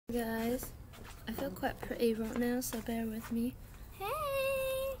Guys, I feel quite pretty right now, so bear with me.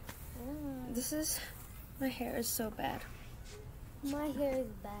 Hey! My hair is so bad. My hair is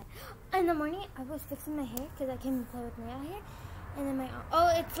bad. In the morning, I was fixing my hair because I came to play with my aunt here. And then my aunt, oh,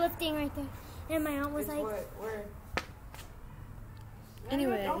 it's lifting right there. And my aunt was like, where?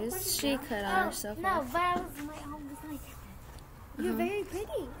 Anyways, she cut on herself no, off. but my aunt was like, you're very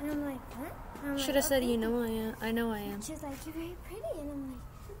pretty. And I'm like, what? Should have said, you know I am. I know I am. She's like, you're very pretty. And I'm like,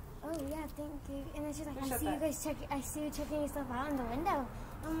 oh yeah, thank you. And then she's like, I see you checking yourself out in the window.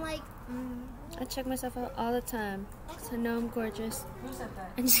 I'm like, I check myself out all the time, because I know I'm gorgeous. Who said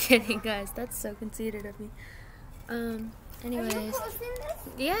that? I'm just kidding, guys. That's so conceited of me. Anyways. are you posting this?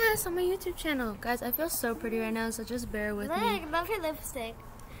 Yes, on my YouTube channel. Guys, I feel so pretty right now, so just bear with me. Look, love your lipstick.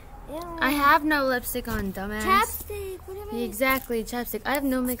 Ew. I have no lipstick on, dumbass. Chapstick, whatever. Exactly, chapstick. I have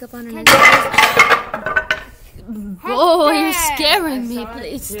no makeup on and oh, you're scaring me.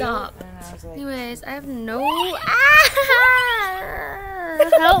 Please stop. Anyways, I have no...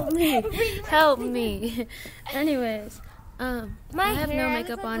 Help me. Help me. Anyways, I have no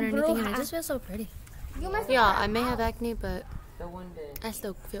makeup on or anything, and I just feel so pretty. Yeah, I may have acne, but I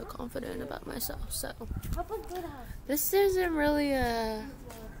still feel confident about myself, so... This isn't really a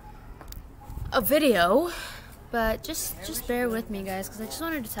video, but just bear with me, guys, because I just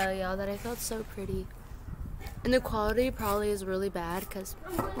wanted to tell y'all that I felt so pretty. And the quality probably is really bad because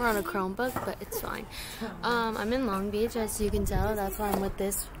we're on a Chromebook, but it's fine. I'm in Long Beach, as you can tell. That's why I'm with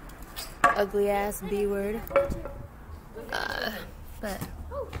this ugly ass B word. But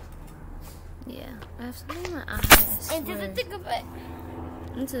yeah, I have something in my eyes. Into the thick of it.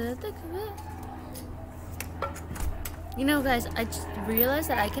 Into the thick of it. You know, guys, I just realized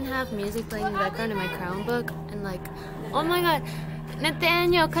that I can have music playing in the background in my Chromebook, and like, oh my god,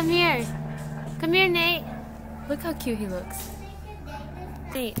 Nathaniel, come here. Come here, Nate. Look how cute he looks.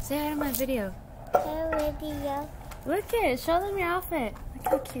 Nate, say hi to my video. Hey, video. Look it, show them your outfit. Look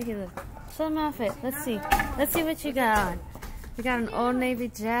how cute he looks. Show them your outfit. Let's see what you got on. You got an Old Navy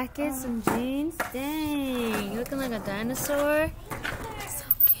jacket, some jeans. Dang, you looking like a dinosaur. So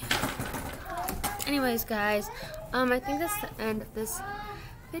cute. Anyways, guys, I think that's the end of this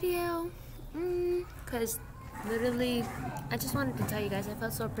video. Cause literally, I just wanted to tell you guys I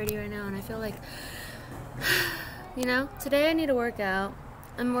felt so pretty right now, and I feel like, you know, today I need to work out.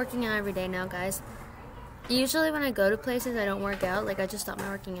 I'm working out every day now, guys. Usually when I go to places, I don't work out. Like, I just stopped my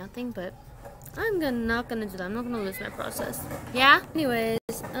working out thing, but I'm not gonna do that. I'm not gonna lose my process. Yeah? Anyways,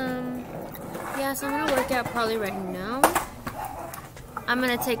 yeah, so I'm gonna work out probably right now. I'm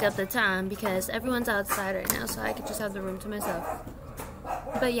gonna take up the time because everyone's outside right now, so I could just have the room to myself.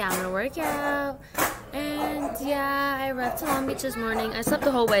 But yeah, I'm gonna work out. And yeah, I arrived to Long Beach this morning. I slept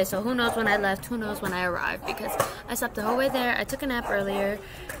the whole way, so who knows when I left, who knows when I arrived, because I slept the whole way there. I took a nap earlier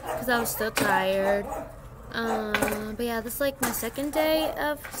because I was still tired. But yeah, this is like my second day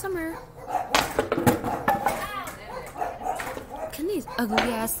of summer. Can these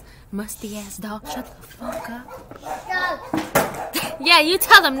ugly ass, musty ass dogs shut the fuck up? Yeah, you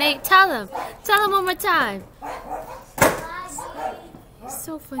tell them, Nate. Tell them. Tell them one more time. It's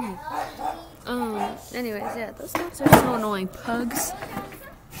so funny. Anyways, yeah, those dogs are so annoying. Pugs.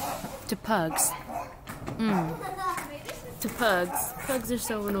 To pugs. To pugs. Pugs are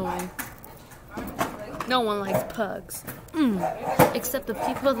so annoying. No one likes pugs. Except the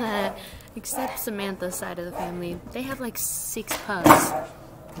people that, except Samantha's side of the family. They have like 6 pugs.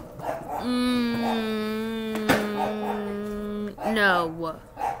 No.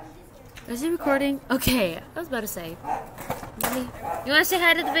 Is he recording? Okay, I was about to say. Really? You want to say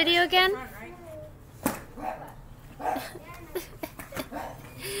hi to the video again?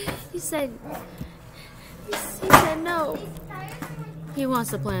 He said no. He wants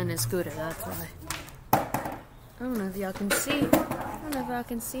to play on his scooter, that's why. I don't know if y'all can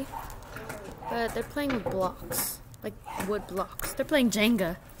see. But they're playing with blocks. Like wood blocks. They're playing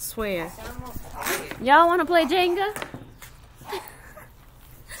Jenga, I swear. Y'all want to play Jenga?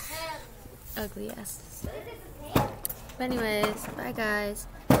 Ugly asses. But anyways, bye guys.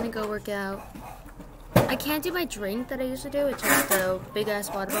 I'm gonna go work out. I can't do my drink that I usually do, which is the big ass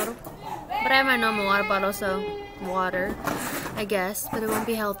water bottle. But I have my normal water bottle, so water, I guess. But it won't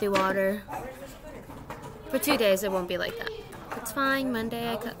be healthy water. For 2 days, it won't be like that. It's fine.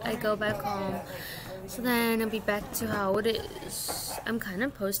 Monday, I go back home. So then I'll be back to how it is. I'm kind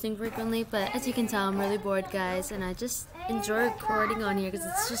of posting frequently, but as you can tell, I'm really bored, guys. And I just enjoy recording on here because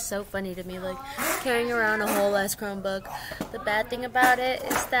it's just so funny to me, like carrying around a whole ass Chromebook. The bad thing about it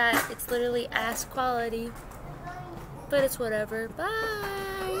is that it's literally ass quality. But it's whatever.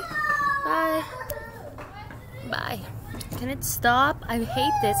 Bye. Bye. Bye. Can it stop? I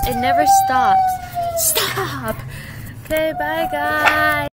hate this. It never stops. Stop! Okay, bye guys.